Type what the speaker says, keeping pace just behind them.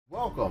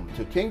Welcome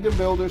to Kingdom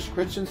Builders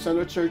Christian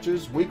Center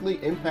Church's weekly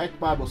Impact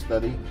Bible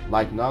Study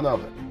like none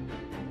other,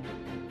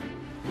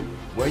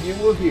 where you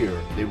will hear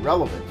the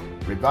relevant,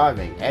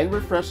 reviving, and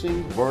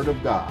refreshing Word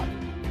of God.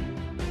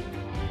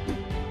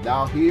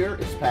 Now here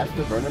is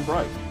Pastor Vernon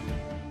Brice.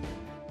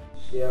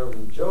 Shall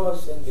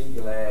rejoice and be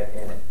glad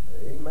in it.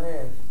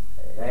 Amen.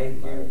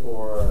 Thank you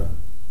for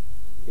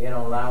being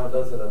online with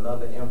us at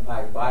another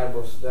Impact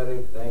Bible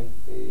Study. Thank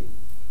the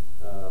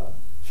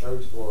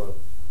church for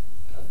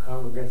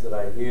congregants that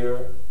are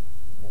here,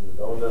 and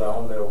those that are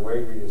on their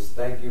way. We just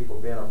thank you for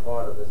being a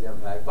part of this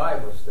Impact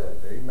Bible Study.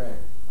 Amen.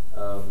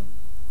 I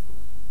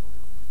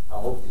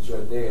hope that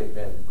your day has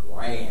been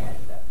grand.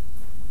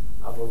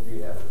 I hope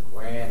you have a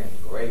grand and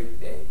great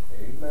day.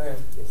 Amen.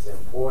 It's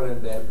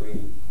important that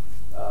we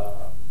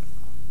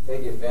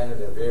take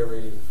advantage of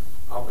every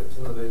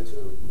opportunity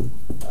to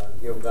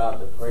give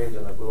God the praise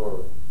and the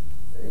glory.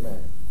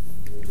 Amen.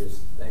 We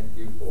just thank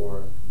you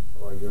for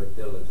your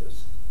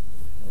diligence.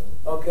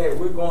 Okay,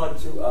 we're going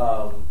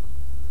to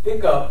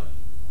pick up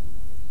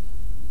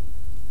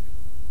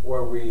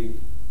where we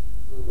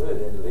really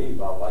didn't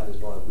leave off. I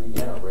just want to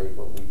reiterate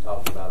what we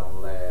talked about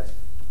on last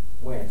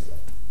Wednesday.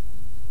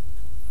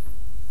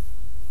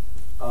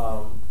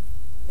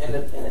 And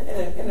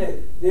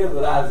it deals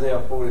with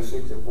Isaiah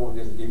 46:4,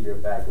 just to give you a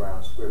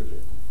background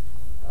scripture.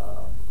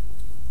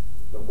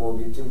 Before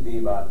we get too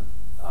deep, I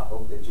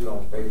hope that you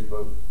on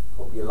Facebook,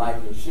 hope you like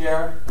and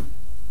share.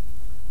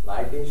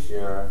 Like and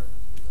share.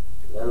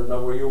 Let us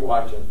know where you're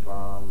watching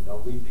from.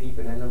 Don't be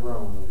peeping in the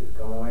room. Just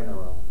come on in the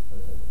room.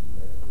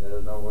 Let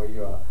us know where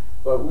you are.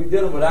 But we're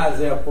dealing with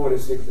Isaiah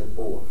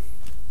 46:4.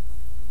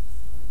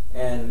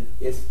 And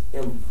it's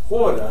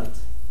important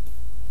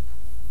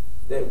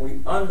that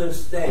we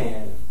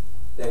understand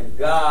that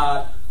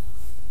God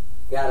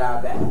got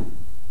our back.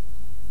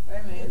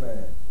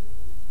 Amen.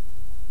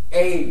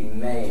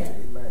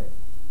 Amen. Amen.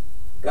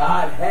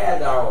 God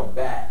has our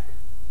back.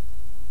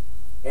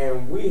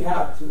 And we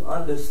have to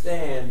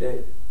understand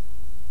that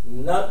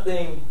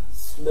nothing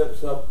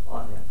slips up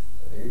on him.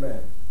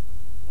 Amen.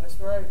 That's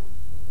right.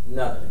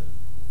 Nothing.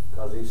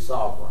 Because he's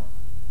sovereign.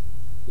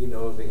 He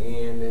knows the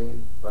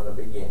ending from the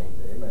beginning.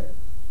 Amen.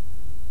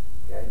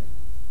 Okay?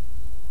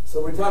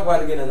 So we talk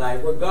about it again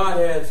tonight. What God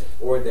has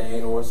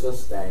ordained or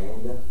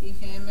sustained, he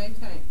can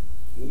maintain.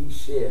 He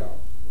shall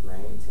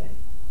maintain.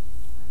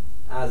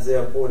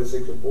 Isaiah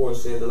 46:4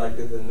 says it like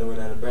this in the New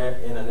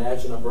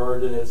International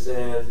Version. It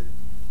says,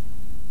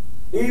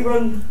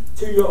 even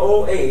to your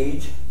old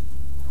age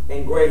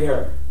and gray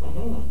hair,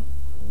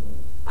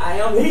 I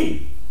am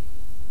he.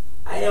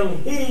 I am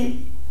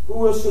he who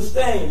will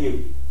sustain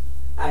you.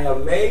 I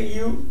have made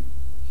you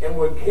and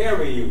will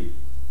carry you.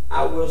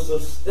 I will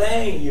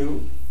sustain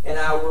you and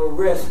I will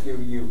rescue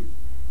you.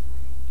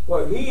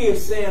 What he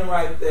is saying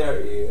right there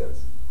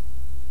is,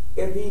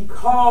 if he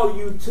called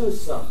you to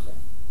something,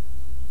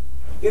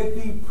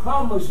 if he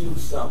promised you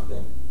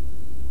something,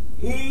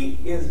 he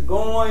is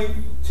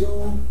going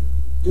to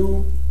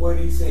do what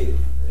he said.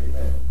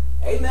 Amen.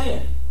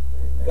 Amen.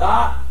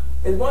 God,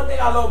 is one thing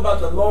I love about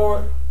the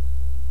Lord.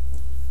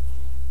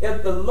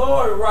 If the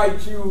Lord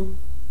writes you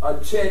a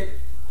check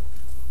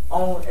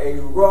on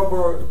a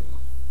rubber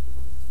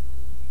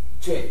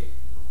check,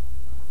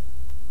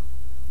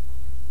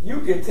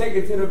 you can take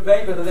it to the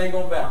bank because it ain't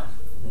going to bounce.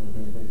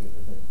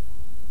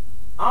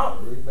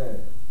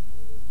 Amen.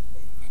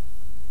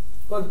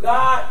 But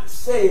God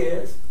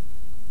says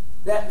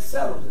that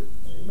settles it.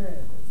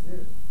 Amen.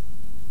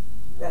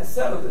 That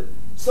settles it.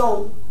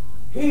 So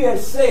he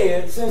has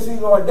said, since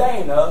he's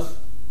ordained us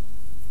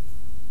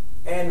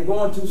and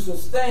going to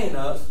sustain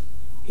us,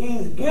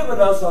 he's given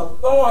us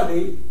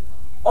authority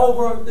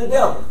over the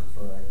devil.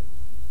 Right.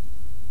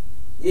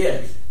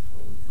 Yes.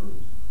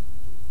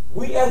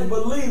 We as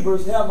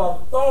believers have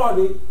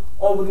authority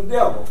over the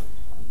devil.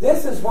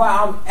 This is why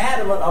I'm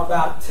adamant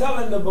about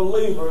telling the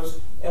believers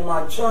in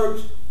my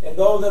church and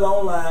those that are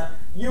online,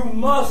 you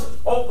must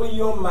open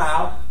your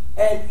mouth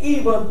and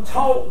even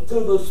talk to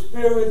the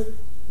spirits,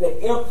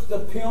 the imps, the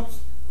pimps,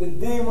 the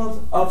demons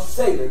of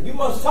Satan. You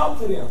must talk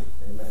to them.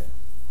 Amen.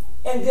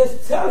 And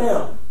just tell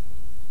him,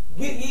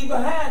 get ye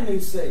behind me,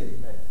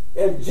 Satan. Amen.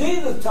 If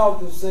Jesus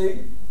talked to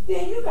Satan,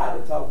 then you got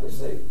to talk to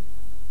Satan.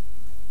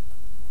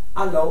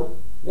 I know,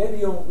 maybe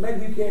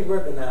you can't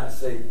recognize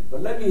Satan,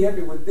 but let me help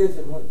you with this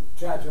and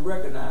try to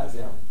recognize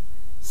him.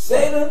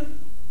 Satan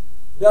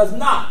does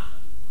not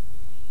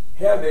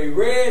have a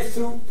red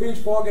suit,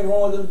 pitchfork, and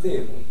horns and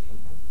tail.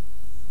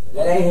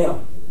 That ain't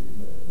him.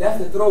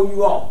 That's to throw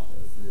you off.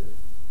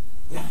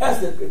 That's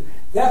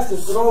to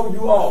throw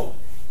you off.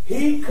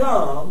 He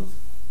comes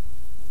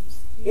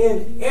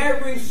in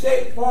every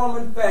shape, form,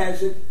 and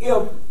fashion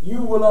if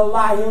you will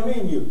allow him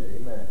in you.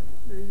 Amen.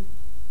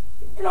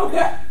 You know,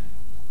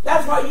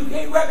 that's why you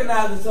can't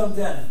recognize it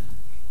sometimes.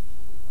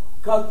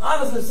 Because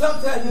honestly,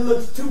 sometimes he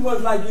looks too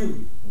much like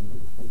you.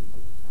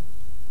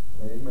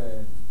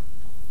 Amen.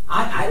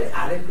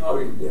 I didn't call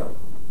it the devil.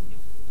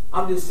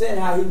 I'm just saying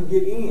how he can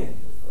get in.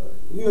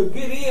 He'll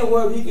get in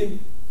where he can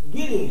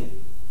get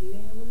in.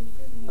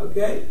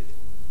 Okay?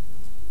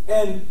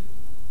 And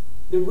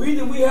The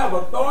reason we have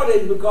authority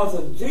is because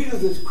of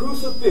Jesus'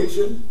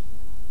 crucifixion.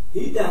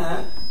 He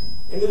died,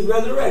 and his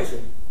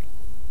resurrection.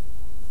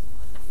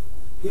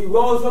 He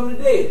rose from the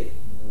dead.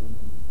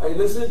 Are you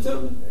listening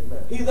to me?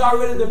 Amen. He's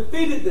already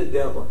defeated the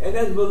devil. And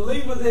as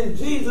believers in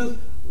Jesus,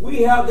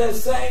 we have that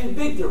same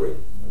victory.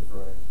 That's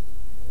right.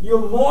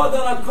 You're more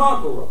than a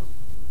conqueror.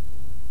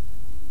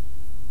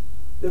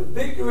 The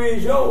victory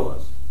is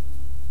yours.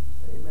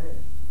 Amen.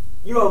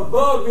 You're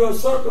above your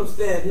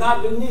circumstance,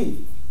 not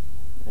beneath.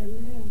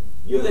 Amen.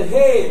 You're the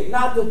head,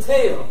 not the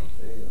tail.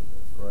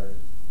 That's right.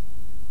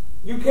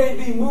 You can't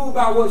be moved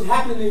by what's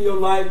happening in your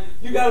life.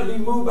 You got to be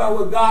moved by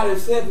what God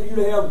has said for you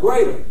to have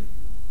greater.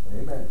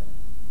 Amen.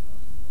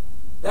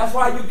 That's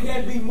why you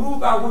can't be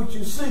moved by what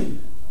you see.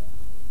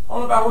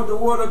 Only by what the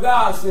Word of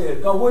God says.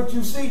 Because what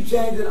you see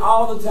changes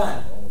all the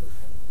time.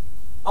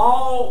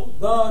 All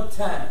the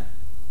time.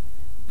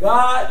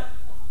 God,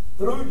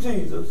 through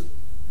Jesus,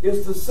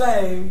 is the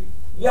same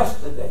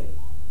yesterday,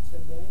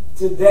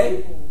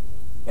 today,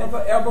 and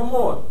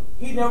forevermore.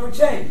 He never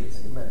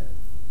changes. Amen.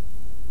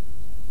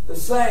 The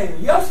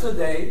same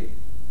yesterday,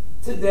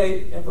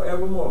 today, and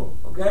forevermore.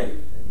 Okay?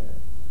 Amen.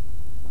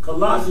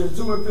 Colossians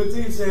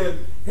 2:15 says,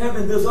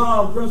 having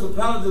disarmed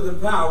principalities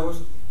and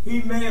powers,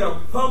 he made a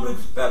public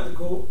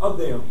spectacle of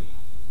them,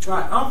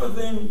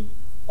 triumphing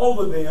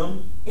over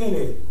them in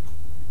it.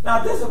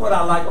 Now, this is what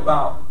I like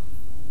about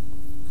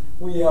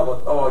when you have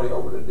authority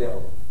over the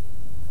devil.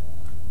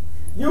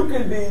 You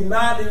can be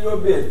minding your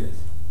business.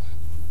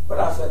 What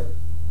I say?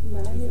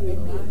 Mind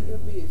your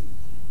business.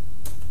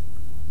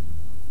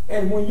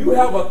 And when you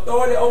have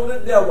authority over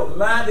the devil,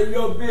 minding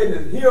your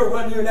business, he'll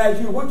run you and ask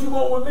you, what you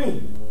want with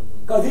me?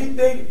 Because he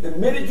thinks the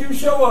minute you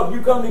show up,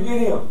 you come to get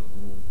him.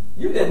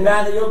 You just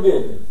minding your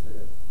business.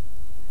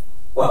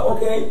 Well,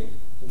 okay,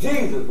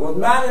 Jesus was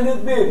minding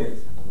his business.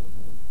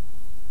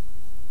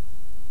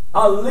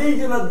 A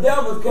legion of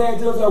devils came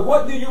to us and said,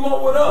 what do you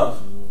want with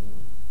us?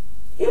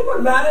 He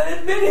was minding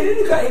his business. He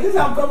didn't say, this is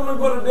how I'm coming to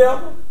go to the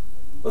devil.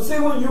 But see,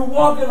 when you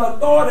walk in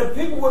authority,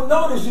 people will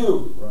notice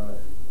you. Right.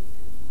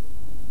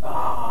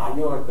 Ah,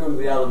 your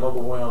enthusiasm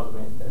overwhelms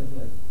me.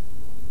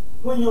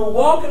 When you're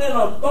walking in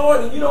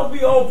authority, you don't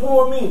be all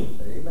poor me.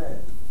 Amen.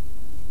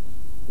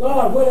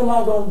 Lord, what am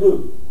I going to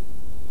do?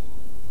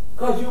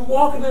 Because you're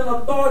walking in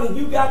authority,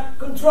 you got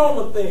control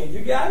of things.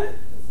 You got it?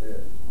 That's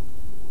it.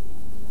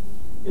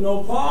 You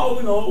know, Paul,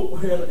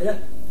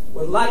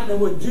 was likening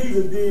what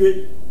Jesus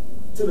did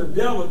to the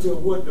devil, to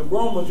what the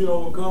Romans,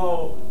 would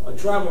call a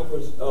triumphal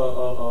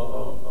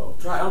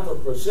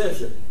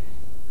procession.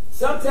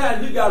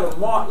 Sometimes you got to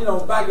mark,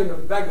 back in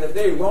the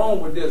day,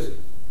 Rome with this.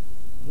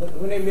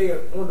 When they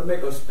want to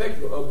make a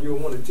spectacle of you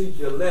and want to teach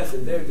you a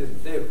lesson,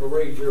 they'll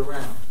parade you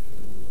around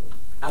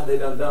after they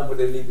done what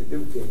they need to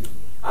do to you.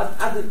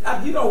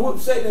 You know what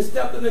Satan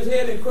stepped in his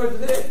head and crushed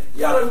his head?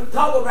 You ought to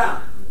talk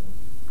about it.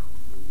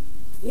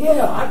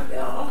 Yeah,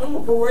 I'm going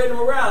to parade him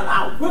around.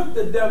 I'll whip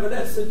the devil in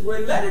that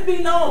situation. Let it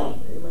be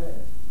known. Amen.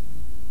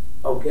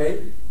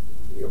 Okay?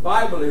 The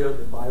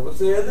Bible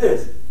says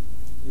this.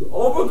 You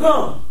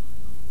overcome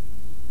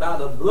by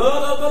the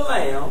blood of the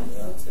Lamb.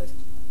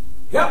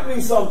 Help me,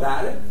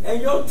 somebody,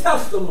 and your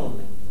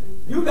testimony.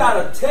 You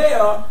got to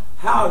tell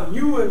how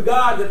you and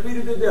God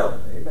defeated the devil.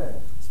 Amen.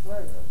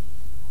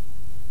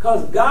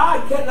 Because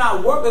God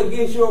cannot work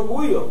against your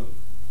will.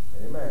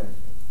 Amen.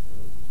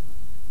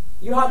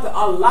 You have to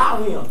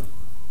allow him.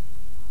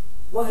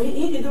 Well,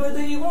 he can do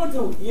anything he wants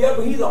to. Yeah,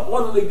 but he's an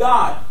orderly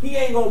God. He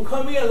ain't going to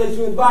come in unless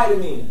you invite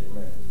him in.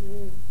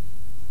 Amen.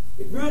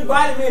 If you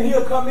invite him in,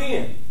 he'll come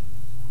in.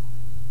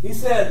 He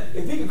said,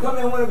 if he could come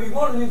in whenever he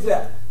wanted, he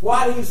said,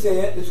 why did he say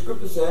it? The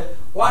scripture said,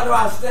 why do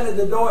I stand at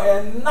the door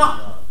and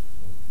knock?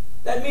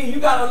 That means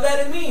you got to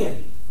let him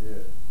in. Yeah.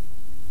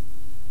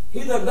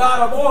 He's a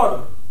God of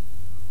order.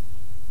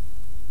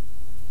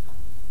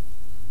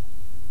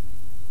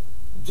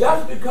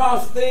 Just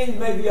because things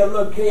may be a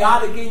little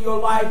chaotic in your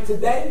life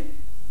today,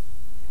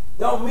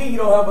 don't mean you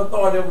don't have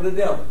authority over the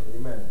devil.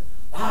 Amen.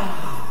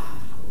 Amen.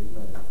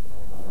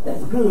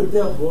 That's good,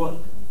 devil boy.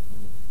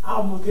 I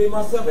almost gave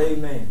myself an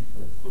amen.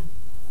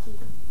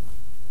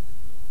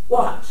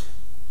 Watch.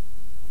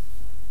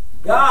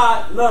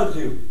 God loves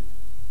you.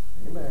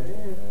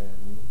 Amen.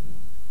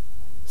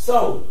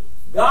 So,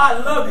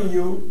 God loving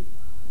you,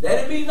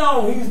 let it be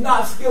known he's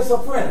not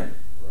schizophrenic.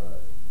 Right.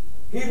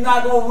 He's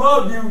not going to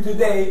love you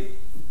today,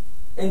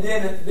 and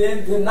then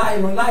tonight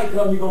when night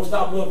comes, he's going to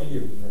stop loving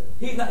you.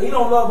 He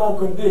don't love on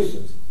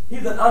conditions.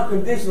 He's an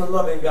unconditional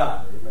loving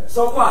God. Amen.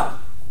 So watch.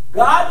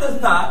 God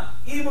does not,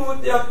 even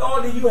with the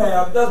authority you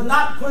have, does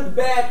not put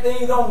bad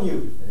things on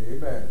you.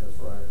 Amen. That's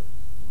right.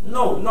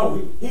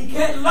 No. He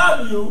can't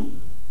love you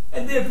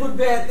and then put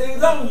bad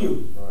things on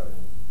you. Right.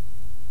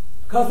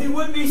 Because he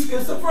wouldn't be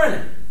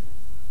schizophrenic.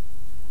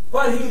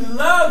 But he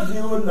loves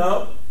you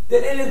enough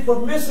that in his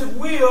permissive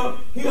will,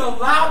 he'll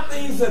allow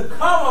things to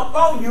come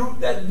upon you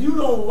that you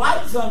don't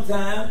like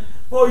sometimes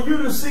for you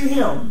to see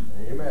him.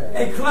 Amen.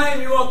 And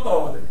claim your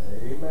authority.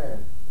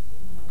 Amen.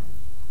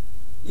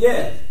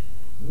 Yes.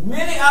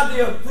 Many are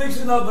the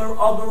affliction of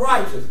the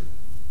righteous.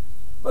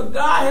 But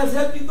God has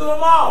helped you through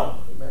them all.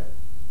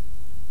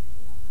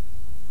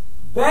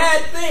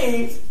 bad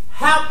things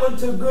happen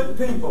to good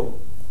people.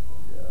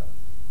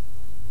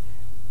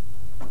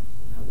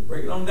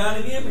 Break it on down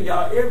again for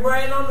y'all. It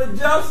rain on the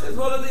just as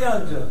well as the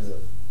unjust.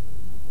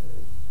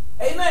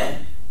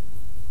 Amen.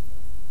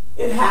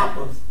 It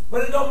happens,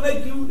 but it don't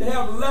make you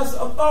have less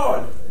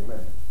authority.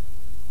 Amen.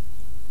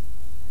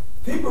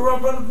 People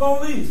run from the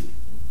police.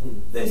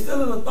 They're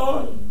still in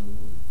authority.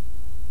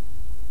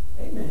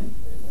 Amen.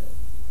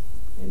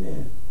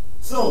 Amen.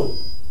 So,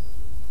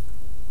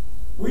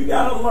 we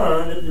got to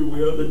learn, if you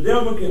will, the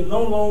devil can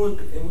no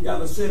longer, and we got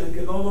to say it,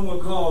 can no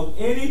longer cause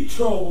any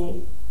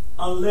trouble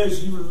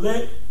unless you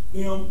let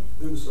him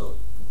do so.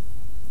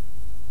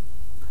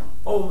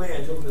 Old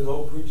man told me this,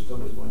 old preacher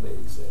told me this one day.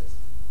 He says,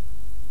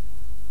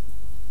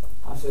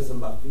 I said something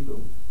about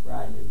people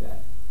riding your back.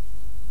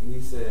 And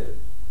he said,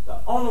 the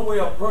only way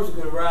a person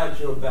can ride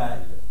your back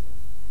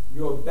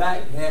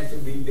has to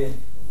be bent.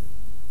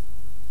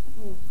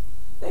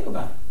 Think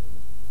about it.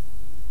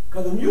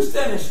 Because when you're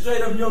standing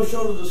straight up, your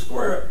shoulders are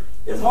square,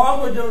 it's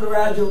hard for a joker to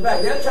ride your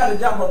back. They'll try to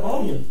jump up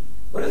on you,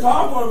 but it's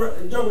hard for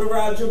a joker to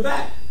ride your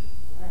back.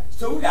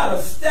 So we got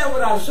to stand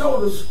with our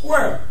shoulders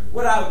square,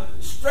 with our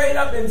straight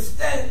up and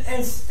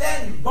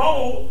stand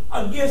bold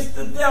against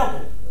the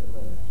devil.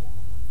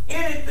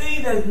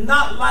 Anything that's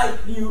not like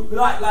you,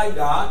 like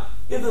God,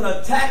 is an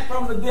attack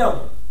from the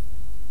devil.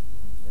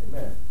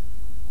 Amen.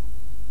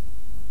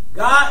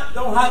 God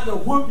don't have to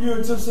whip you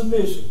into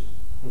submission.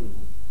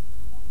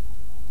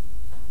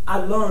 I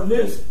learned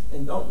this,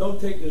 and don't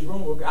take this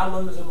wrong. I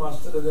learned this in my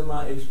studies, in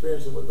my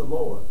experiences with the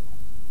Lord.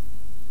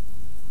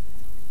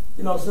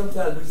 You know,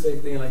 sometimes we say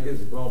things like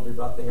this as grown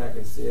people. I think I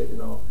can say it, you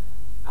know,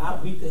 I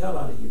beat the hell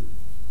out of you.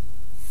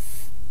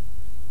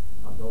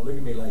 Now, don't look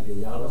at me like that.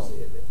 Y'all don't say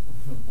it that.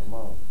 Come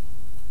on.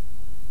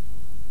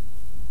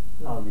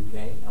 No, you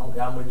can't. I don't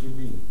care how much you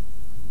beat.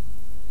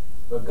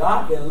 But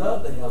God can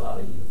love the hell out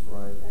of you. That's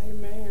right.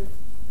 Amen.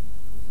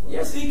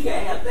 Yes, he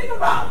can. Think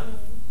about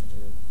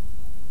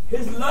it.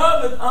 His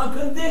love is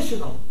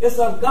unconditional. It's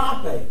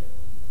agape.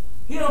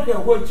 He don't care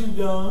what you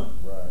done,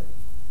 Right.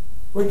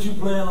 what you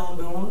plan on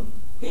doing.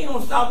 He ain't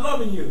gonna stop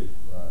loving you.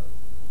 Right.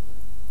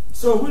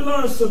 So we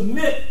learn to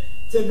submit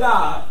to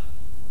God,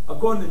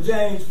 according to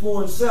James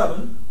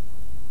 4:7.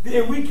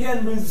 Then we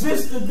can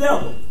resist the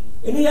devil,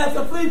 and he has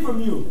to flee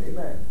from you.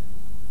 Amen.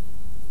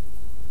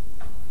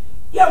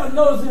 You ever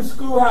notice in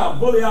school how a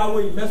bully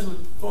always mess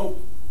with folk,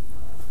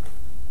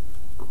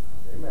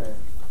 Amen.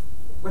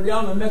 but they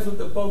only mess with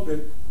the folk that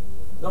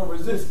don't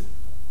resist it?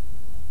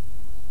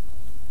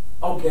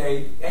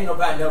 Okay, ain't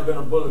nobody never been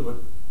a bully, but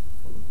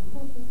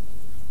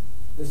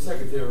the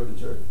secretary of the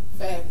church.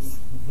 Facts.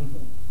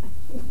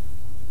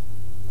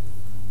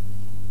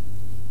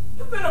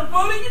 You've been a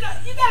bully, you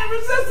gotta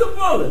resist a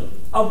bully.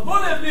 A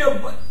bully be a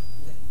bully.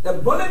 The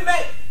bully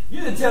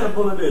you didn't tell the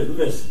bully this,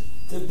 listen,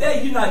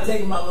 today you're not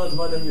taking my lunch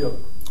money and milk.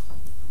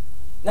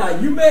 Now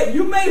you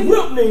may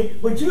whip me,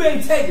 but you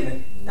ain't taking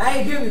it. I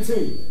ain't giving it to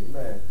you.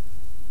 Amen.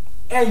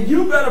 And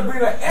you better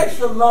bring an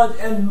extra lunch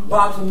and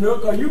box of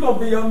milk, or you're gonna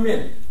be a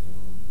minute.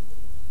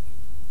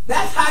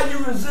 That's how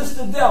you resist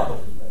the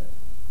devil.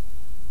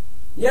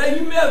 Yeah,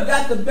 you may have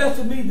got the best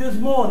of me this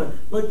morning,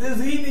 but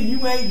this evening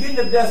you ain't getting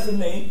the best of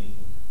me.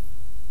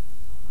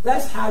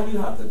 That's how you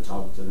have to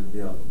talk to the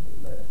devil.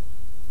 Amen.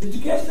 Did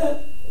you catch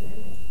that?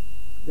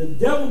 The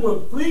devil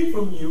will flee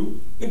from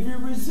you if you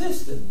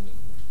resist him.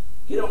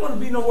 He don't want to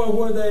be nowhere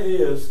where there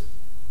is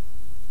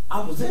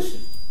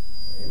opposition.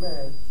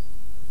 Amen.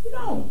 You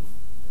know,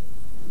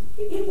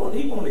 he want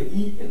to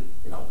eat, and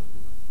you know,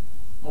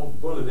 on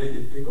bullet they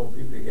just pick on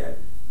people that got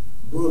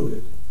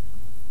bullied.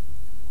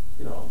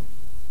 You know,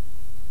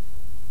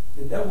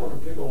 the devil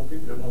want to pick on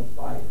people that won't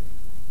fight.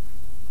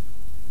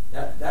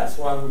 That's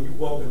why when you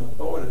walk in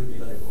authority, they be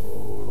like,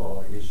 oh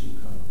Lord, here she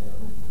comes.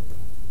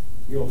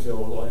 You don't say,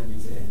 oh Lord, and you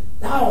say,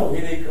 no,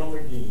 here they come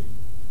again.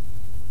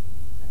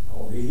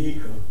 Oh, here he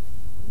comes.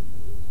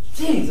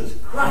 Jesus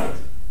Christ,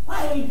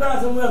 why didn't he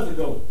find somewhere else to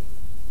go?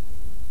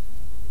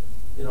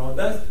 You know,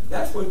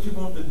 that's what you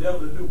want the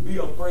devil to do. Be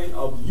afraid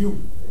of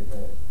you.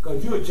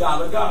 Because you're a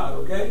child of God,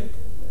 okay?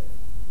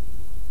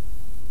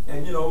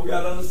 And you know, we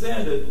got to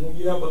understand that when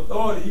you have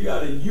authority, you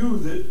got to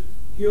use it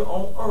here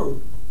on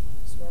earth.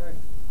 That's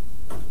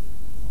right.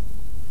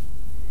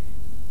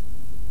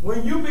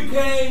 When you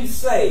became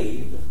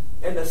saved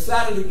and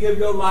decided to give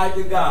your life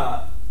to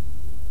God,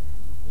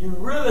 you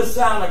really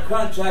signed a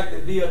contract to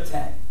be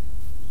attacked.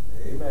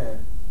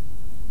 Amen.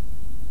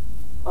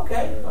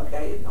 Okay.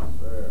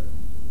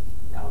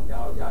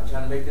 Y'all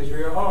trying to make this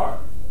real hard.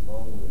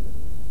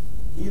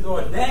 He's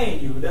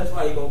ordained you. That's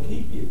why he's going to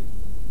keep you.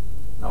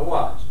 Now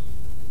watch.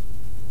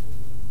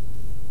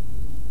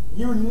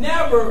 You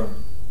never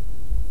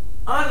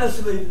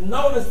honestly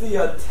noticed the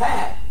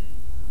attack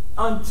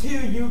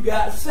until you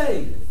got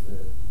saved.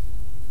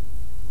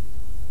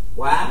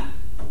 Why?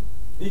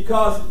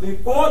 Because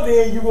before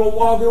then you were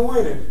walking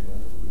with him,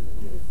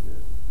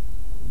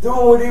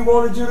 doing what he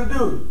wanted you to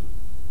do.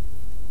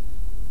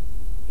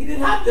 He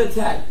didn't have to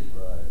attack you.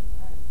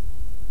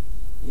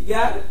 You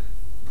got it?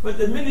 But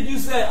the minute you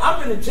say,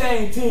 I'm in a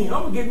chain team,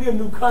 I'm going to get me a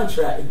new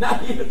contract. Now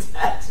he's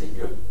attaching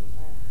you.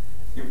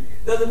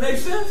 Does it make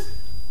sense?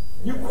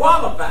 You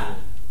qualify.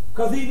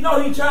 Because he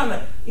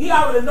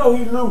already know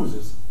he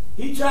loses.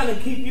 He's trying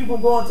to keep you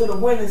from going to the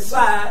winning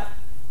side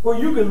where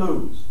you can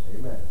lose.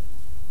 Amen.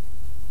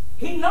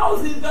 He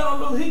knows he's going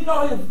to lose. He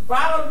knows his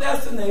final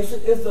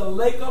destination is the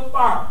lake of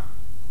fire.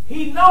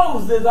 He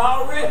knows this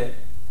already.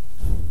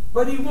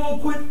 But he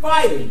won't quit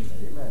fighting.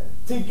 Amen.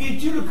 To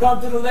get you to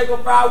come to the lake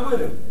of fire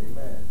with him.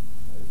 Amen.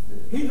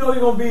 He knows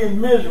he's going to be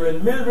in misery.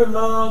 And misery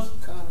loves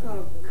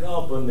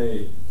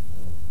company.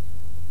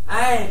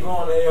 I ain't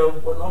going to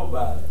hell for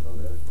nobody. Oh,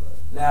 that's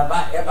right. Now,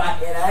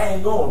 and I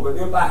ain't going, but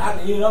if I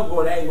have to end up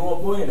going, I ain't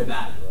going for anybody.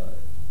 Right.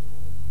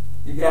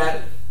 You got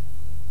it?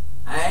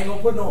 I ain't going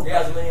to put no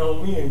gasoline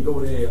on me and go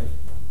to hell.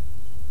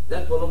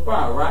 That's for the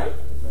fire, right?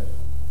 Amen.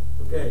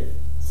 Okay.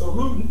 So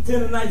Luke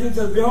 10:19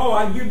 says, behold,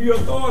 I give you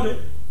authority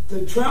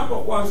to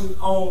trample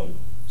on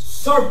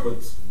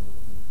serpents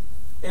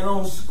and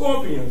on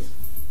scorpions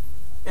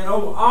and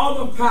over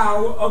all the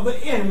power of the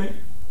enemy,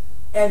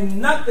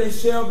 and nothing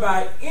shall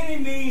by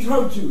any means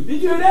hurt you.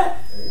 Did you hear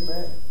that?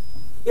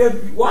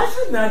 Amen. Watch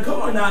this now,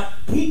 come on now.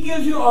 He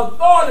gives you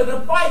authority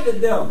to fight the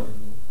devil.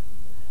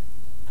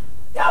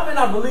 Y'all may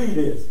not believe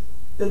this.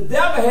 The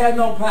devil has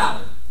no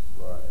power.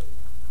 Right.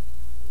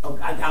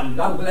 Okay, I'm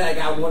glad I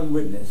got one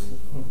witness.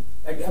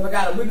 Have I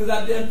got a witness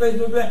out there on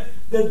Facebook?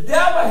 The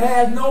devil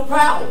has no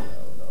power.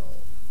 No.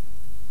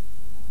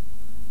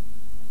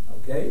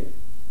 Okay?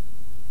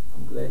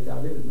 I'm glad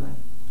y'all here tonight.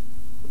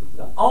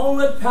 The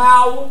only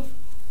power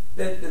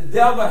that the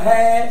devil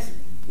has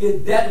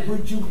is that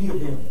which you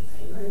give him.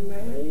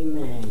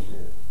 Amen.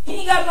 He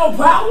ain't got no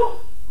power.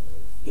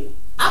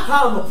 I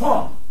call him a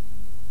punk.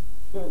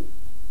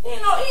 He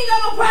ain't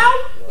got no power.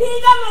 He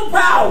ain't got no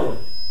power.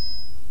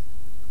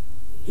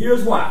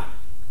 Here's why.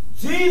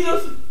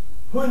 Jesus,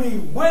 when he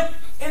went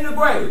in the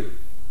grave,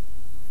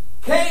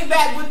 came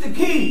back with the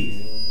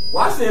keys.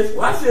 Watch this.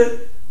 Watch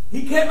this.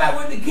 He came back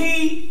with the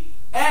key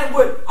and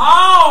with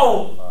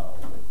all,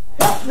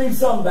 help me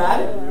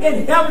somebody,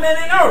 in heaven and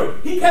in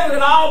earth. He came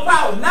with all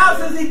power. Now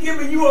since he's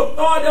giving you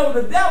authority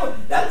over the devil,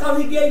 that's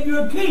because he gave you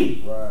a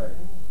key. Right.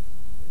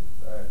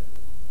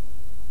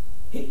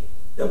 Exactly.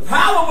 The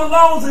power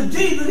belongs to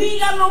Jesus. He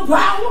ain't got no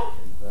power.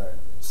 Exactly.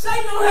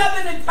 Satan don't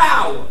have any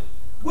power.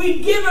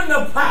 We give him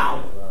the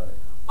power. Right.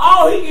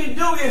 All he can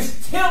do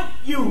is tempt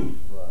you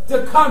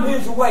to come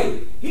his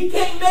way. He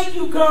can't make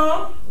you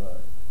come. Right.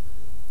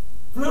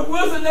 Flip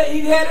Wilson,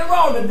 he had it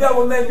wrong. The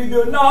devil made me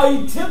do it. No,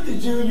 he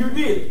tempted you and you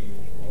did it.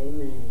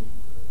 Amen.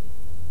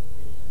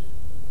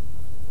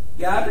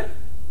 Got it?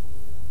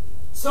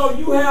 So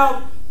you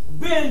have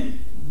been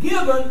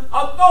given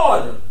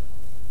authority.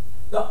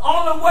 The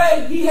only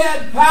way he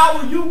had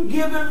power, you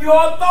give him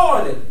your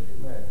authority.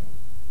 Amen.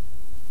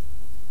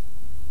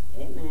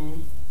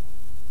 Amen.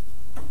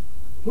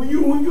 When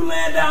you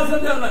land down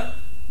sometimes like,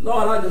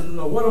 Lord, I just don't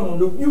know what I'm going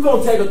to do. You're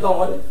going to take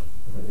authority.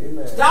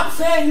 Amen. Stop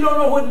saying you don't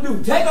know what to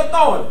do. Take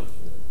authority.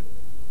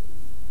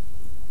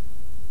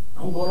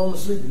 I'm going on to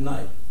sleep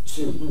tonight.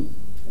 Shoot.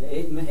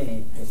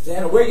 Amen. And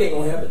stand awake ain't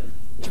going to have it.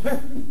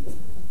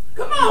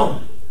 Come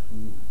on.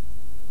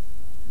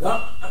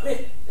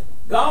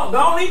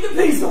 Go eat the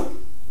pizza.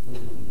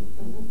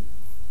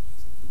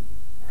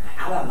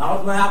 I done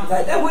lost my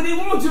appetite. That's what he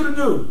wants you to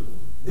do.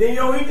 Then you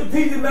don't eat the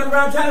pizza, you mess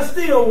around trying to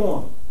steal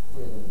one.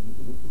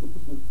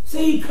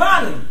 See, he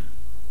cunning.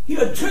 He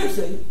a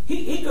trickster.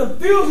 He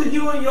confuses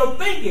you in your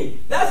thinking.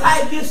 That's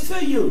how it gets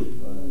to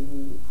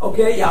you.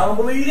 Okay, y'all don't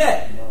believe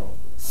that. No.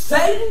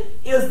 Satan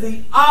is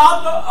the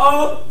author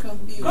of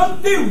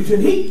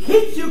confusion. He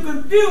keeps you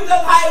confused.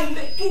 That's how he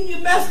keeps you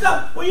messed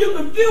up. When you're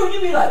confused,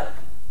 you be like,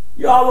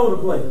 you're all over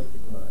the place.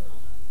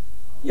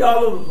 You're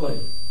all over the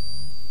place.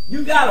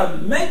 You got to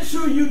make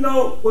sure you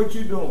know what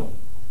you're doing.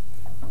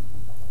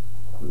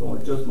 We're going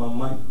to adjust my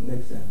mic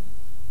next time.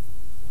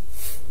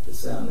 The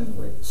sound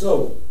anyway.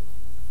 So,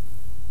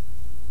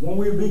 when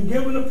we've been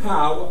given the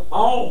power,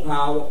 all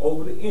power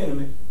over the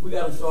enemy, we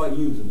got to start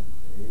using it.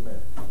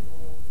 Amen.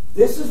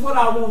 This is what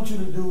I want you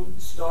to do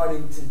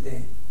starting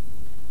today.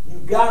 You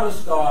got to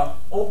start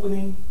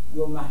opening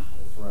your mouth.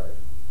 That's right.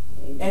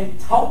 And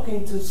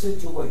talking to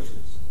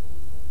situations.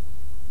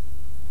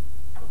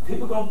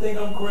 People going to think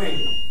I'm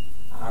crazy.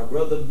 I'd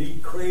rather be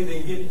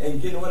crazy and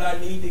getting what I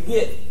need to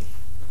get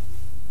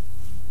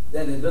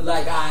than it look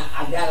like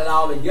I got it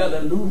all together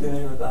and losing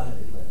everything.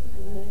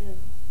 Amen.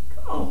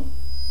 Come on.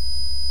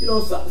 You know,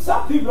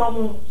 some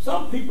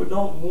people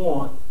don't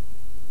want,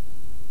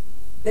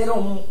 they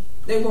want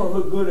to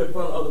look good in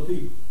front of other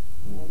people.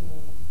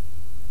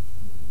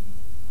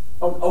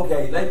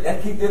 Okay,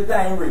 let's keep this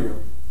thing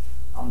real.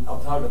 I'm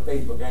talking to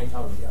Facebook, I ain't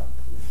talking to y'all.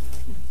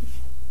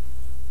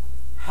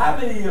 How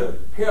many of you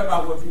care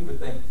about what people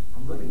think?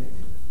 I'm looking at you.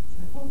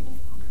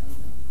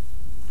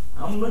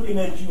 I'm looking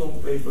at you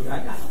on Facebook.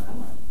 I got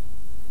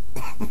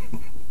it.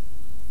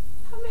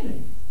 How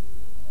many?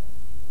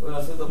 Well,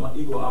 I said my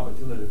equal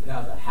opportunity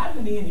pastor. How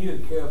many in here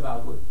care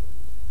about what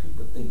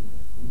people think?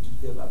 What you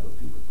care about what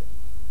people think?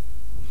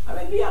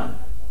 I mean, be honest.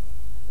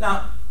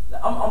 Now,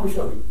 I'm gonna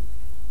show you.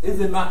 It's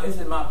in my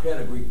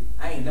pedigree.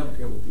 I ain't never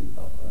cared what people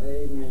thought.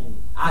 Amen.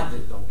 I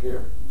just don't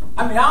care.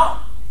 I mean,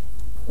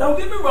 don't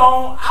get me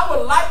wrong. I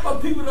would like for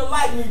people to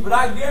like me, but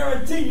I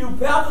guarantee you,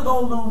 Pastor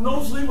don't lose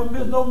no sleep or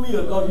miss no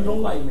meal because you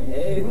don't like me.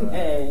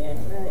 Amen.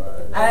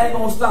 I ain't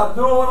gonna stop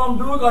doing what I'm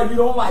doing because you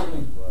don't like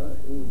me.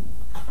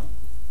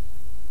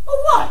 For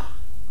what?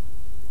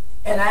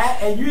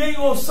 And you ain't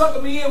gonna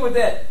sucker me in with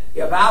that.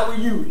 If I were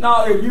you,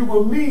 no. If you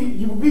were me,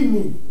 you would be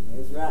me.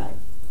 That's right.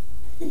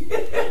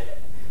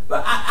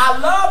 But I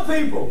love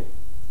people,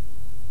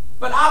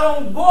 but I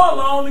don't go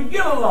along to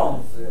get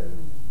along.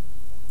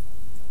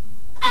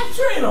 Ask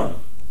Trina.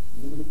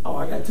 Oh,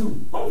 I got two.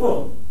 Both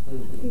of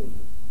them.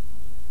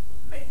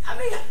 I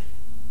mean,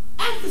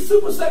 ask the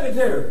super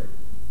secretary.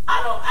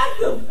 I don't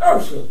ask the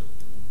usher.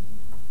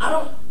 I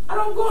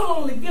don't go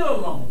along to get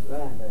along.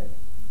 Right.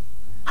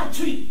 I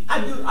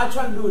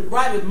try to do it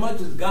right as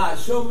much as God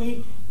showed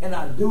me, and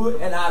I do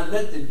it, and I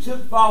let the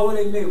chips fall where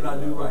they may when I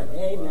do right.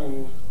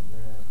 Amen.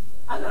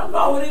 I let them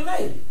fall where they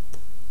may.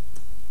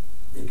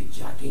 Look at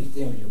you, I can't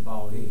stand with your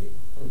bald head.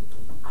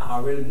 I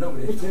already know,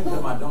 but there's 10 of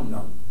them I don't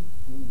know.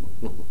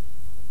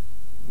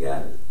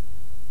 Got it?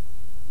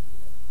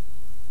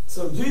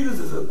 So Jesus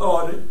is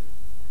authority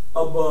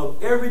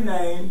above every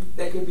name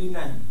that can be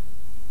named.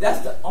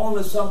 That's the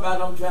only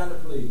somebody I'm trying to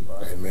please.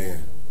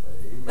 Amen.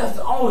 That's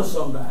the only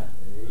somebody.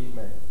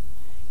 Amen.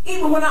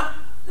 Even when I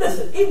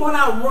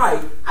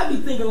write, I be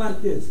thinking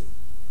like this.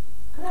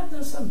 Could I have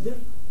done something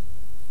different?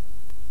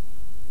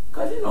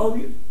 Because,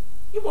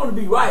 you want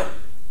to be right.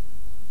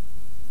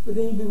 But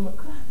then you be like,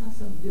 could I have done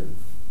something different?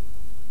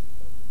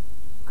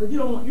 Because you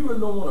really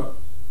don't want to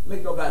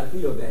make nobody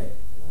feel bad.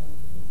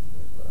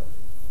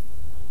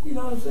 You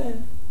know what I'm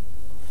saying?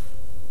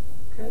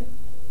 Okay?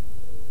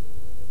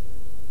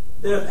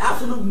 There's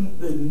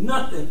absolutely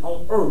nothing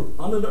on earth,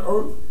 under the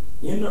earth,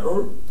 in the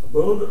earth,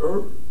 above the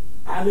earth,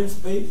 out in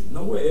space,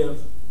 nowhere else,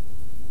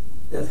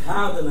 that's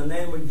higher than the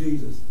name of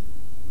Jesus.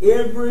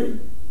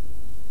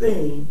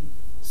 Everything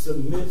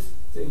submits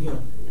to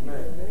him.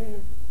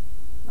 Amen.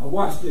 Now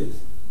watch this.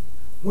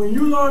 When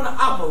you learn to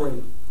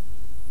operate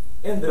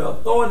in the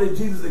authority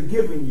Jesus is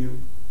giving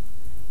you,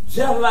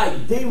 just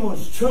like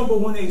demons tremble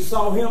when they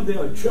saw him,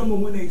 they'll tremble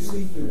when they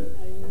see you.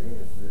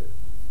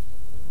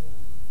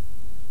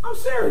 I'm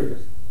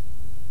serious.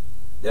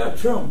 They'll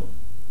tremble.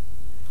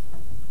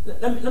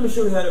 Let me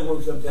show you how that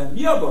works sometimes.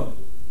 You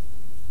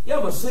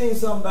ever seen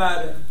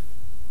somebody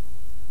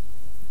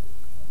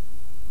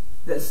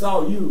that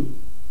saw you,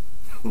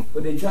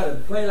 but they try to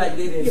play like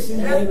they didn't see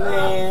you?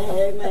 Amen.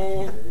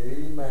 Amen.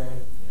 Amen.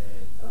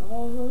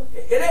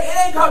 It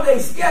ain't because they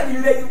scared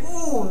you. They,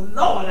 ooh,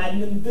 no, they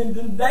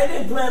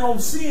didn't plan on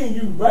seeing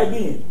you right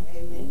then.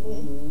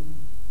 Amen.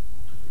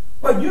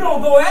 But you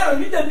don't go at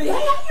them. You just be, hey,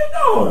 how you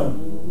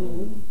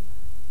doing?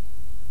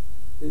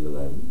 They be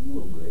like,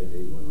 ooh, I'm glad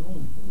they went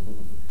home.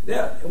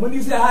 When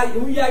you say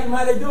when you ask them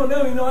how they doing, they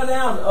don't even know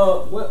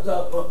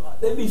how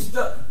they be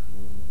stuck.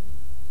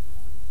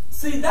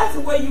 See, that's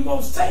the way you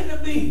want Satan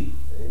to be.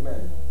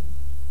 Amen.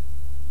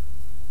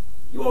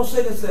 You want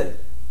Satan to say,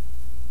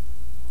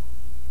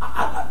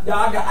 I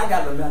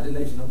got an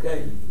imagination,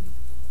 okay?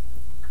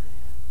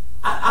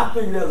 I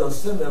think there's a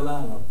similar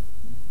line of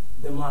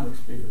demonic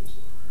spirits.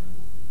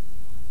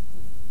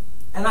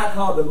 And I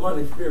call the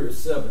demonic spirit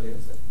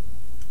 7.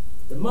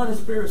 The demonic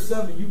spirit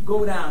 7, you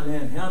go down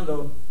there and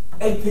handle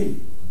AP. And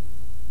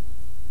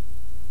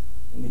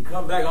you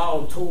come back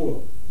all tore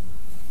up.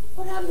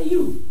 What happened to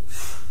you?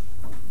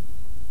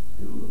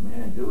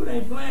 Dude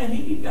ain't playing.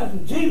 He got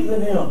some Jesus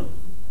in him.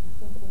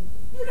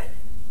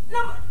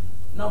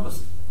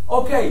 Numbers.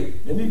 Okay,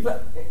 let me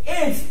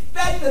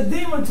inspect the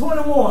demon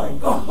 21.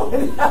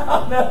 Going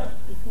down there.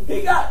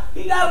 He got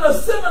a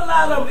similar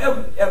line of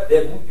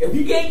if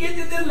you can't get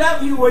to this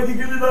level, you wait to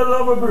get to the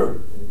level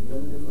bro.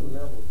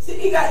 See,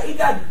 he got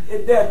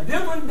there are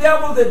different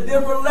devils at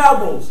different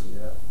levels.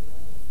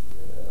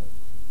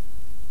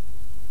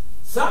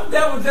 Some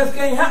devils just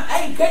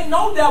can't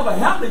no devil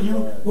handle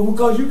you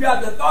because you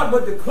got the authority.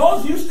 But the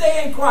closer you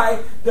stay in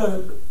Christ,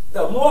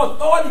 the more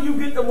authority you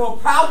get, the more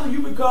powerful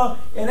you become,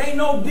 and ain't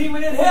no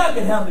demon in hell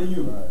can handle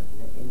you. Right.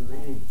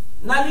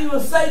 Not even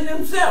Satan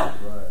himself.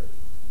 Right.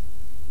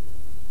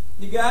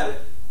 You got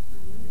it?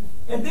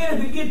 And then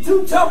if it get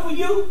too tough for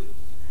you,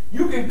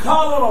 you can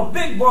call on a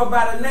big boy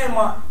by the name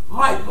of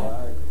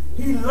Michael.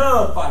 He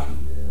loved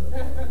fighting.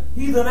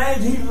 He's an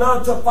angel. He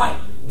loved to fight.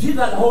 Jesus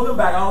had to hold him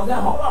back all the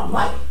time. Hold on,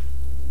 Mike.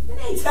 It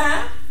ain't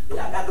time. I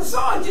got the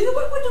sword, Jesus.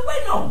 What you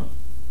waiting on?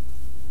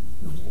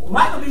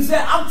 Michael be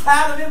saying, I'm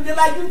tired of them just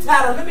like you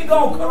tired of them. Let me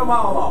go and cut them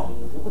all off.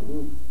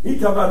 He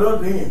talking about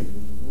us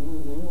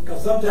then.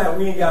 Because sometimes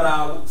we ain't got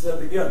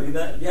ourselves together. You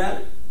got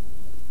it?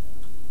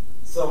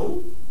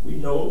 So, we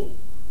know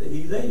that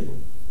he's able.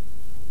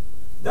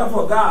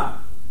 Therefore, God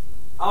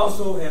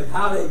also has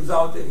highly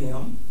exalted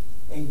him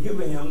and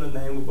given him the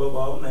name above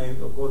all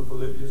names, according to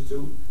Philippians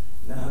 2,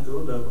 9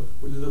 through 11,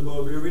 which is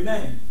above every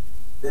name.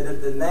 That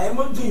at the name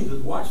of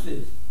Jesus, watch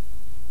this,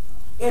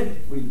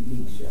 every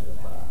knee shall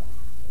bow.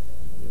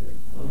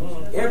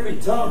 Every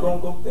tongue gonna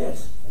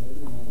confess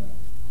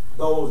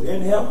those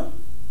in heaven,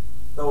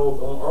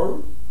 those on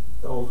earth,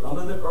 those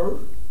under the earth,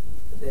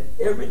 that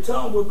every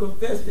tongue will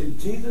confess that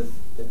Jesus,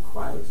 that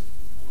Christ,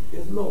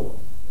 is Lord.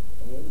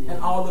 Amen.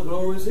 And all the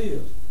glory is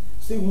His.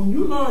 See, when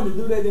you learn to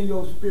do that in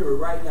your spirit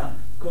right now,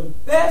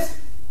 confess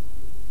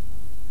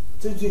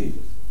to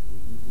Jesus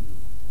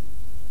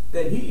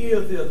that He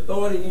is the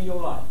authority in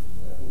your life.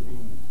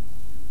 Amen.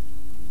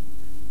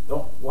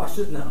 Don't watch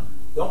this now.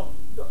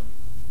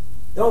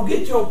 Don't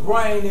get your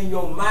brain and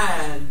your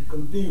mind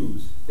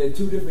confused. They're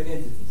two different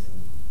entities.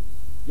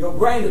 Your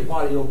brain is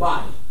part of your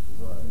body.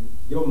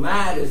 Your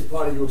mind is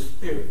part of your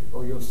spirit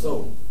or your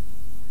soul.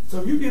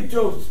 So if you get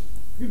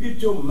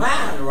your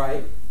mind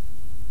right,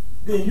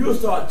 then you'll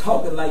start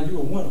talking like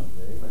you're a winner.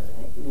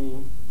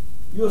 Amen.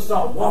 You'll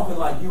start walking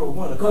like you're a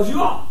winner, because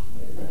you are.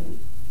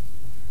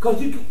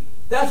 Because you can.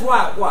 That's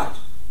why, watch,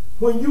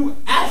 when you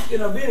asking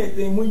of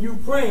anything, when you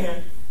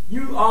praying,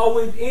 you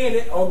always end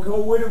it or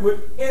go with it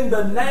with in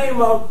the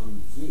name of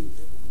Jesus.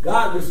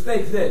 God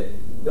respects that.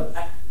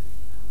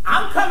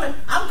 I'm coming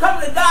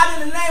to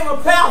God in the name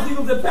of Pastor. He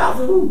was a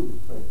pastor who?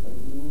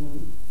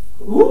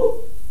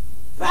 Who?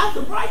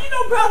 Pastor Brice. You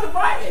know Pastor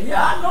Brice?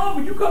 Yeah, I know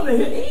him, but you come to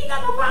him, he ain't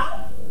got no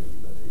power.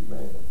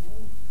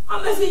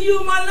 Unless he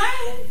used my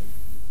name.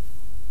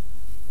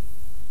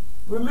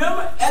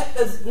 Remember, at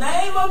the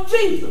name of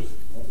Jesus,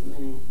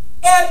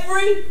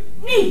 every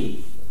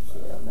knee.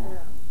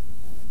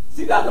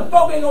 See, God, the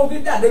folk ain't going to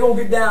get down. They're going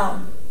to get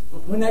down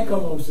when that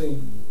comes on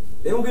scene.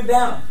 They're going to get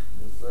down.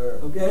 Yes, sir.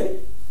 Okay?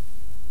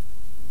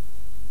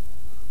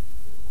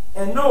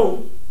 And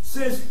know,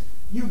 since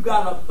you've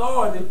got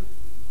authority,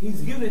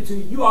 He's given it to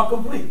you, you are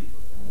complete.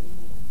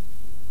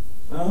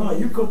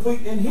 You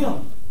complete in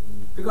Him.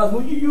 Because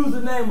when you use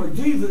the name of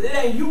Jesus, it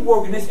ain't you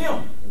working, it's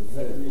Him.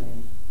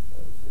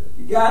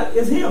 You got it?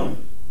 It's Him.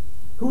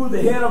 Who is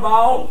the head of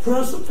all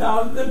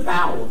principalities and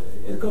power.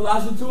 In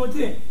Colossians 2 and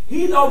 10.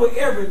 He's over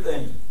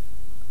everything.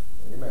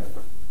 Amen.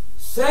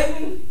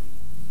 Satan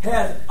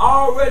has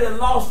already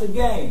lost the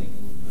game.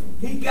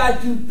 He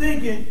got you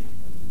thinking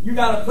you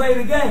got to play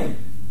the game.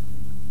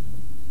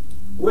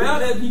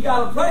 Well, if you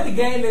got to play the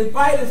game, the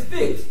fight is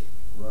fixed.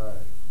 Right.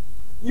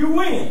 You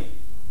win.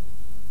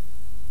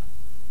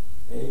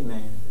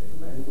 Amen.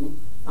 Amen.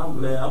 I'm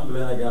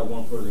glad I got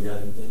one person that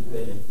got it.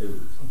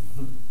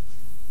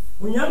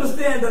 When you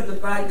understand that the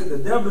fact that the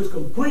devil is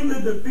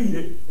completely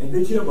defeated and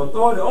that you have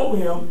authority over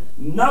him,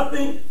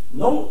 nothing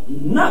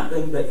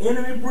the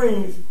enemy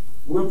brings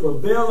will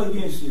prevail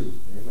against you.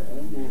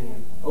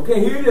 Amen.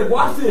 Okay, here it is.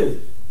 Watch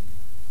this.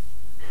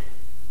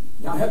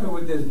 Y'all help me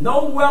with this.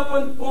 No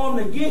weapon formed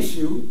against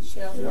you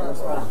Shall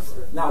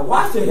prosper. Now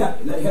watch it.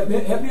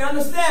 Help me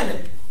understand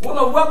it. Will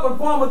a weapon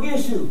form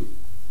against you?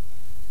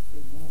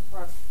 It won't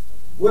prosper.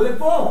 Will it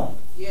form?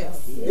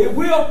 Yes. It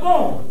will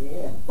form.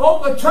 Yeah.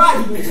 Folk will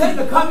try you. Satan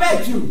will come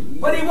at you.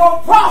 But he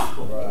won't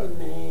prosper.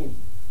 Amen.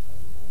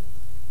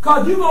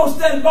 Because you're going to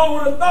stand firm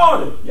with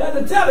authority. You have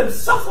to tell him,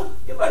 suffer.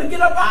 You better get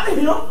up out of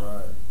here.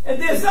 Right.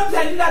 And then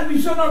sometimes you got to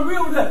be sure no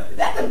real with that.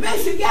 That's the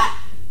best you got.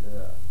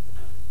 Yeah.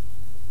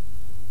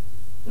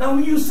 Now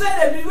when you say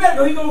that, be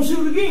ready, he's going to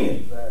shoot again.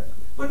 Exactly.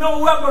 But no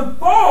weapon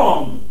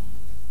formed.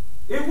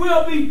 It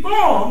will be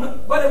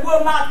formed, but it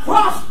will not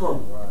prosper.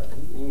 Right.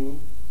 Amen.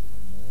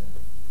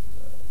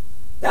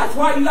 That's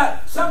why you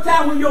got,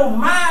 sometimes when your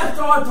mind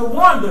starts to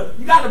wander,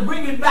 you got to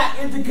bring it back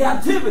into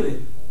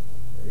captivity.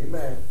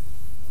 Amen.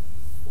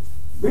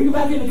 Bring it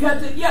back into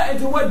captivity. Yeah,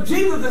 into what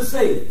Jesus has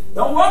said.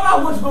 Don't worry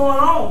about what's going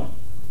on.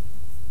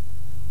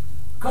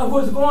 Because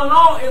what's going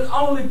on is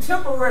only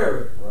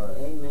temporary. Right.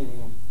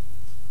 Amen.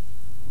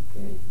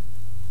 Okay.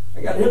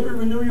 I got to help you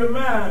renew your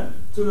mind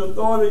to the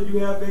authority you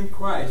have in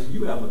Christ.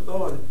 You have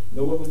authority.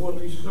 No weapon formed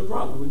against you shall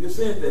prosper. We just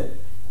said that.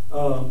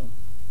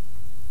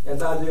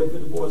 That's Isaiah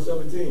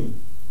 54:17.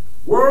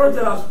 Words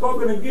that are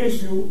spoken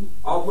against you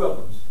are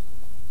weapons.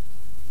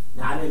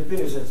 Now, I didn't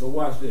finish that, so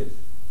watch this.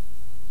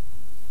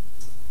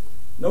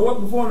 No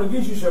weapon formed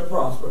against you shall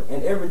prosper,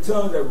 and every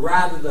tongue that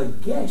rises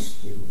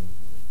against you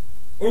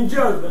in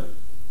judgment,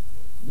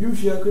 you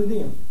shall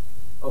condemn,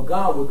 or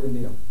God will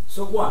condemn.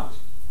 So watch.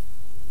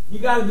 You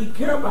got to be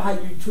careful how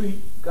you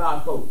treat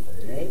God folks.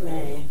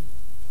 Amen.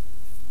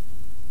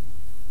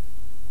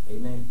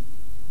 Amen.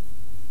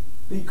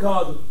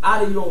 Because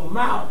out of your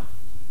mouth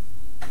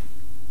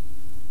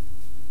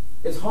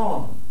is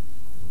harm.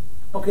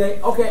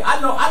 Okay, I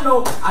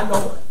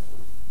know.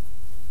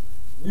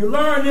 You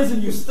learn this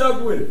and you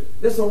stuck with it.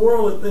 This is a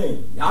worldly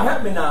thing. Y'all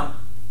help me now.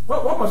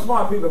 What my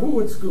smart people? Who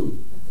went to school?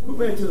 Who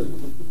went to the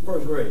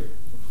first grade?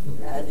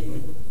 I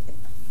did.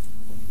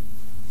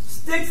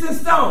 Sticks and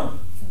stones.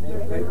 When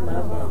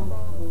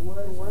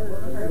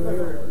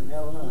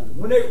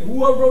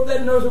whoever wrote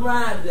that nursery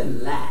rhyme, they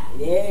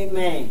lied.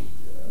 Amen.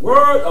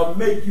 Word will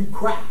make you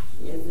cry.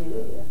 Yes, it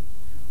is.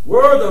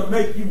 Word will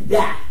make you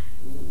die.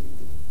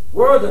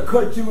 Word will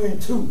cut you in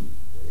two.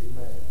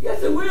 Amen.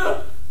 Yes, it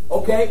will.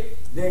 Okay,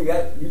 then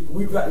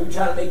we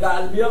try to make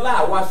God be a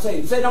liar. Why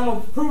say? Say, I'm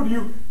going to prove to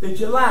you that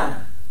you're lying.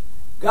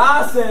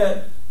 God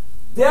said,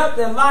 death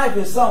and life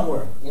is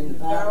somewhere. In the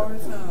power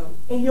of the tongue.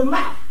 In your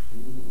mouth.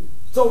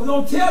 So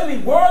don't tell me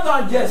words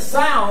aren't just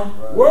sound.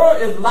 Right.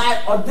 Word is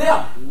life or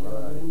death.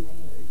 Right.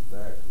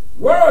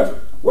 Exactly.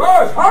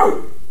 Words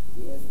hurt.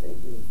 Yes, they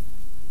do.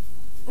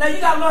 Now you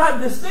got to know how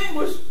to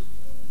distinguish.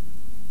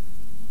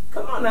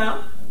 Come on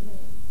now.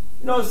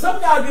 You know, some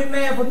of y'all get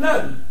mad for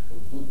nothing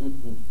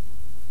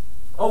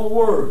over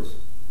words.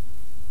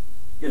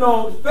 You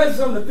know, especially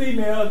some of the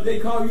females, they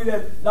call you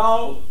that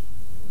dog,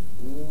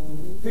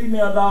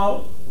 female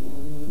dog.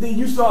 Then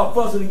you start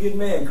fussing and getting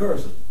mad and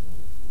cursing.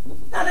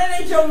 Now that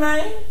ain't your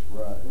name.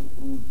 Right.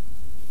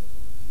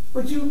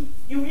 But you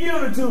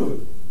yielded to it.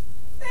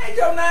 That ain't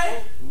your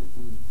name.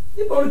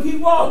 You're supposed to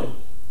keep walking.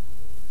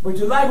 But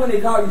you like when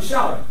they call you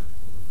shouting.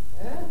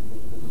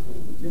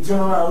 You turn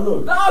around and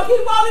look. No,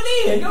 keep walking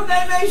in. Your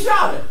name ain't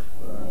shouting.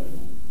 Right.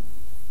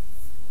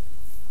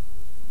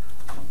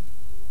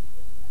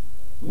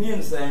 Me in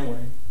the same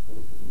way.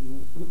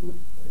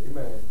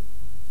 Amen.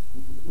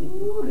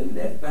 Ooh, look at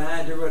that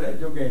fine joker. That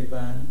joker ain't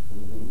fine.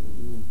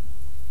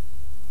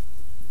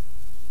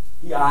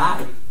 He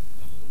alright.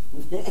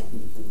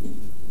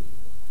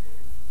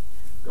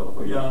 Go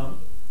for y'all.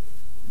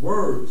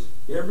 Words.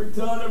 Every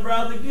tongue that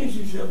rises against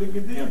you shall be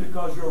condemned,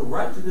 because your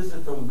righteousness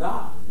is from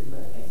God.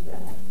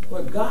 Amen.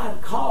 But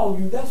God called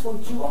you, that's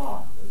what you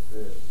are.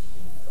 That's it.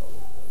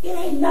 It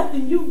ain't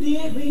nothing you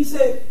did, but he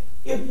said,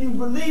 if you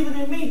believe it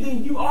in me,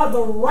 then you are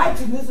the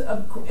righteousness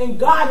in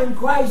God in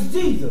Christ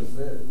Jesus.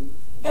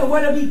 And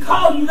whatever he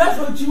called you, that's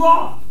what you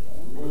are.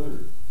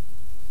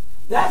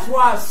 That's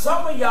why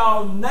some of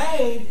y'all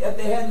names, if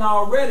they hadn't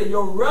already,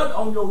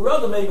 on your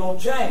resume gonna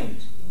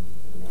change.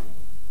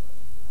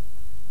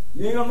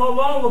 You ain't gonna no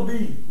longer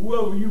be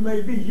whoever you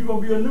may be. You're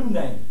gonna be a new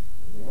name.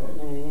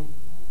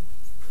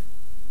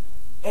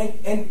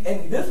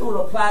 And this would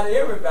apply to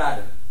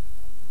everybody.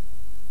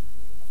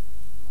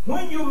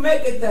 When you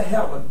make it to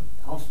heaven,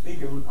 I'm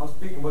speaking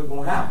what's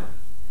gonna happen.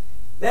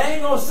 They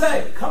ain't gonna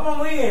say, come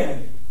on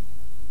in,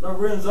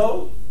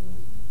 Lorenzo.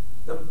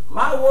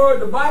 My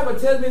word, the Bible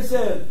tells me, it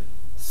says,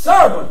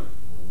 servant,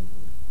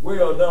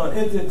 well done,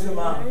 enter into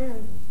my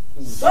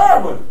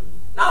servant.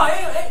 No,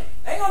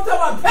 ain't gonna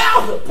talk about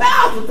pastor.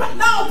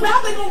 No,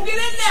 pastor ain't gonna get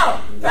in there.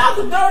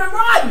 Pastor dirty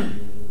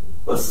rotten.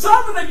 But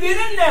servant will get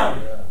in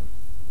there.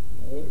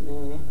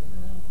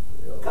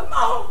 Come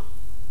on.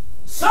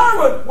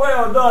 Servant,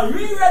 well done. You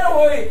ain't read the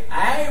way.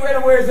 I ain't read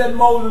the words that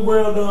Moses,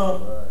 well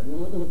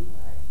done.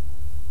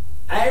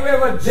 I ain't read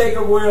what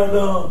Jacob, well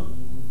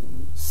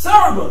done.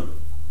 Servant,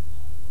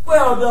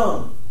 well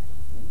done.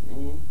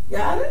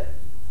 Got it?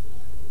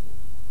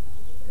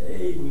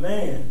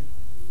 Amen.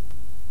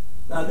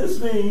 Now this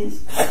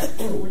means,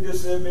 we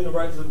just said being the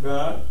righteousness of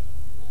God,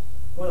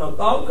 when a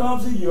thought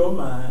comes to your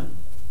mind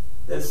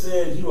that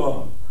says you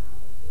are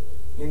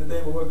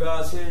anything but what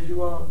God says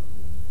you are,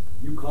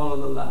 you call it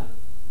a lie.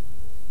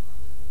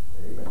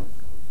 Amen.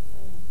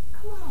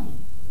 Come on.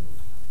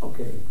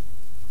 Okay.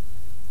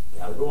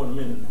 Gotta go in a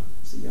minute now.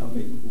 See, y'all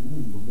making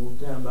more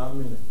time by a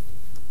minute.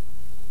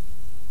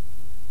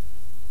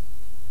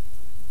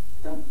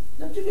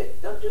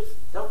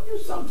 Don't you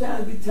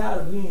sometimes get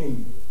tired of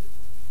being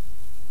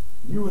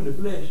you in the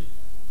flesh?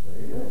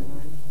 Amen.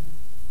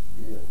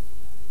 Yeah.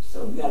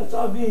 So you gotta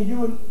start being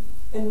you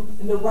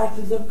in the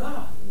righteousness of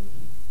God.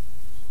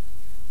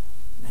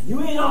 Now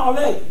you ain't all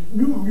that.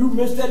 You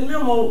missed that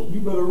memo. You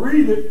better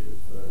read it.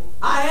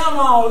 I am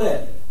all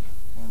that.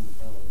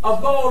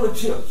 Of all the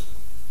chips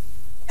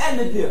and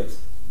the dips.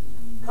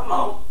 Come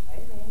on.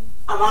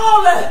 I'm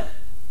all that.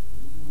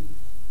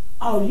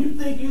 Oh, you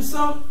think you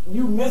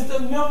missed a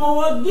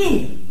memo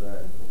again.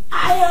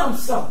 I am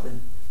something.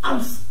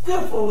 I'm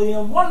skillfully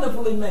and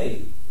wonderfully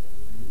made.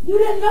 You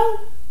didn't know?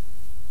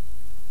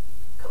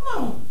 Come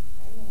on.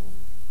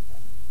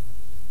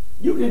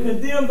 You can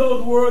condemn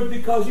those words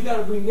because you got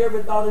to bring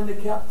every thought into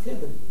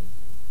captivity.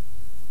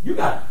 You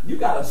got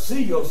to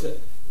see yourself.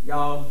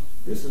 Y'all,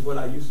 this is what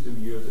I used to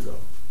do years ago.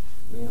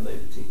 Me and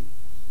Lady T.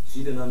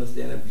 She didn't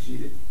understand it, but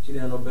she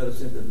didn't have no better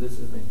sense than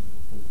listen to me.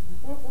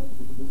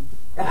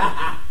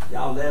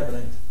 Y'all laughing,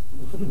 ain't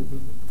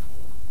you?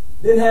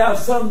 Didn't have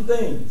some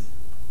things.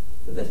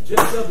 But let's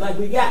dress up like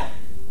we got it.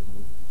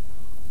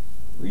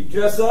 We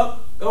dress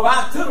up, go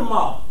out to the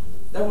mall.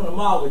 That's when the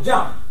mall was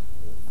jumping.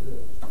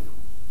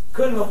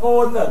 Couldn't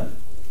afford nothing.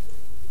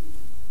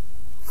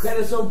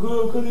 Credit so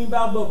good, couldn't even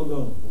buy bubble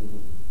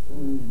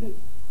gum.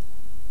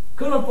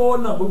 Couldn't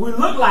afford nothing, but we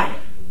look like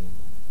it.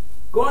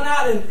 Going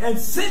out and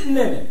sitting in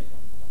it.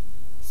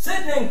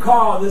 Sitting in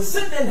cars and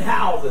sitting in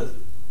houses.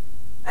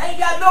 I ain't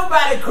got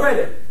nobody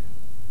credit.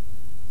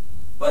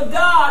 But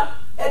God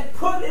had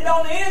put it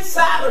on the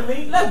inside of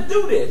me. Let's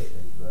do this.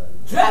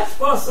 Dress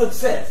for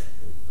success.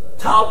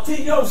 Talk to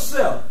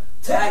yourself.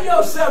 Tell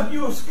yourself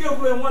you are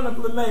skillfully and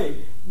wonderfully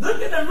made. Look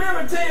in the mirror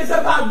and tell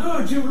yourself how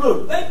good you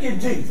look. Thank you,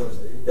 Jesus,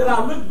 that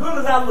I look good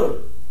as I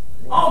look.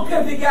 I don't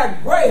care if you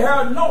got gray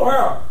hair or no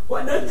hair.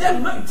 Well, just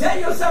look, tell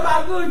yourself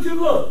how good you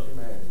look.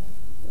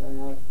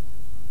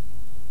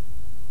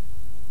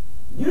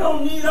 You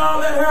don't need all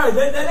that hair.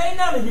 That ain't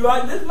none of you.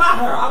 This is my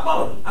hair. I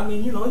bought it. I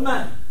mean, it's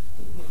mine.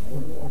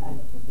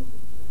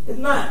 It's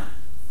mine.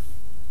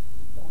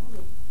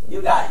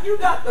 You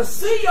got to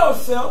see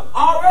yourself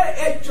already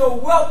at your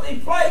wealthy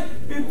place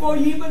before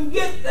you even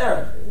get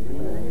there.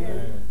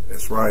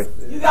 That's right.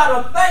 You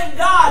got to thank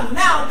God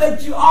now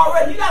that you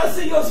got to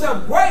see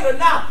yourself greater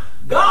now.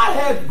 God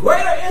has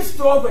greater in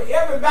store for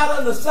everybody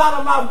on the sound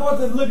of my voice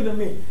that's looking at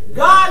me.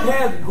 God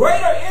has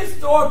greater in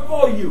store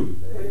for you.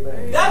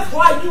 Amen. That's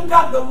why you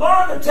got to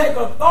learn to take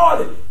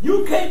authority.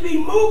 You can't be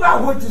moved by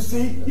what you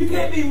see. You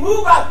can't be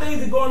moved by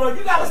things that are going on.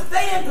 You got to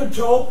stay in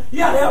control. You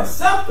got to have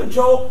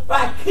self-control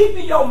by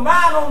keeping your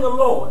mind on the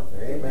Lord.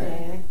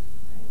 Amen.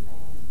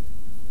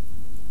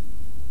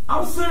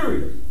 I'm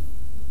serious.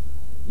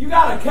 You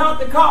got to count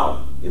the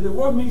cost. Is it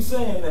worth me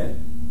saying that?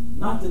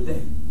 Not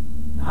today.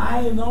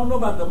 I don't know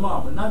about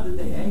tomorrow, but not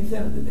today. I ain't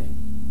saying it today.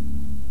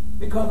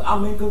 Because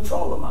I'm in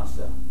control of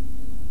myself.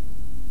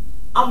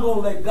 I'm going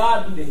to let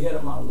God be the head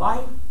of my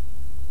life.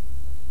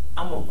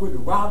 I'm going to quit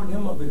robbing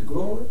him of his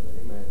glory.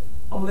 Amen.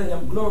 I'm going to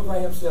let him glorify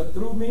himself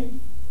through me.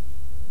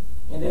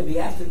 And they'll be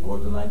asking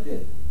questions like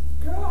this.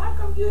 Girl, how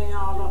come you ain't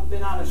all up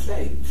been out of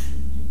shape?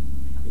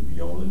 If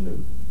you only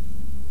knew.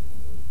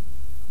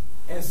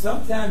 And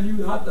sometimes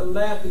you have to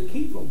laugh to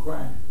keep from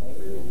crying.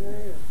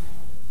 Amen.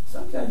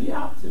 Sometimes you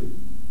have to.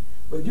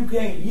 But you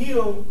can't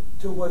yield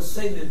to what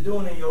Satan is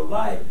doing in your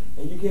life,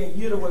 and you can't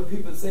yield to what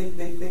people say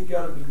they think you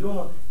ought to be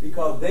doing,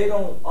 because they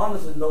don't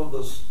honestly know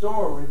the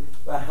story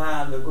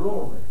behind the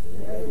glory.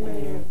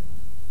 Amen.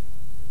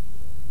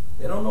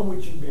 They don't know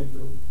what you've been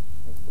through.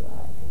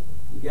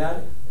 You got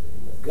it?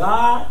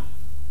 God,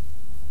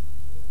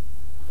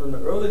 from the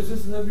early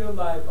existence of your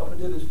life up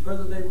until this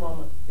present day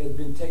moment, has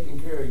been taking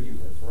care of you.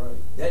 That's right.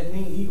 That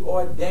means he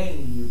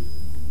ordained you.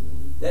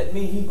 That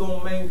means he's going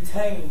to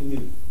maintain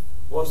you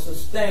or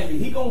sustain you.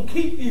 He's going to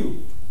keep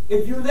you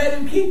if you let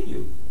him keep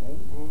you.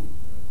 Amen.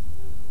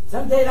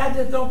 Some days I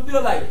just don't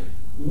feel like it.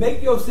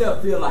 Make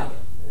yourself feel like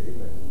it.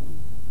 Amen.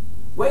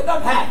 Wake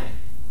up happy.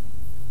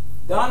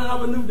 Dawning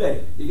of a new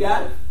day. You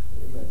got it?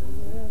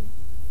 Amen.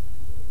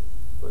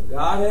 But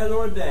God has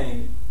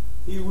ordained,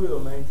 he will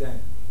maintain.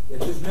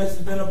 If this message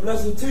has been a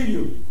blessing to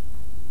you,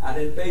 out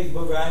in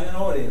Facebook or out in an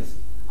audience,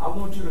 I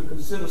want you to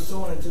consider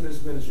sowing into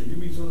this ministry. You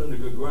be sowing into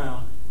good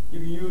ground. You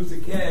can use the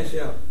Cash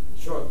App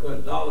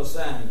shortcut,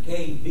 $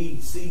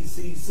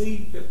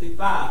 KBCCC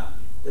 55.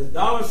 That's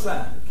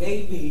 $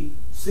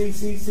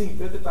 KBCCC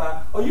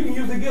 55. Or you can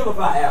use the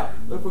Giveify app.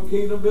 Look for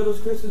Kingdom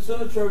Builders Christian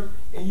Center Church,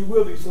 and you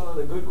will be sowing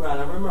into good ground.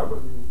 And remember,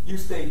 you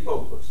stay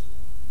focused.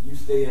 You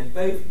stay in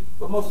faith.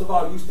 But most of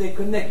all, you stay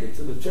connected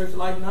to the church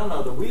like none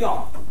other. We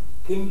are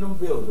Kingdom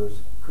Builders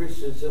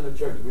Christian Center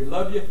Church. We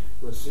love you.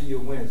 We'll see you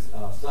Wednesday,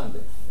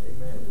 Sunday.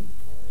 Amen.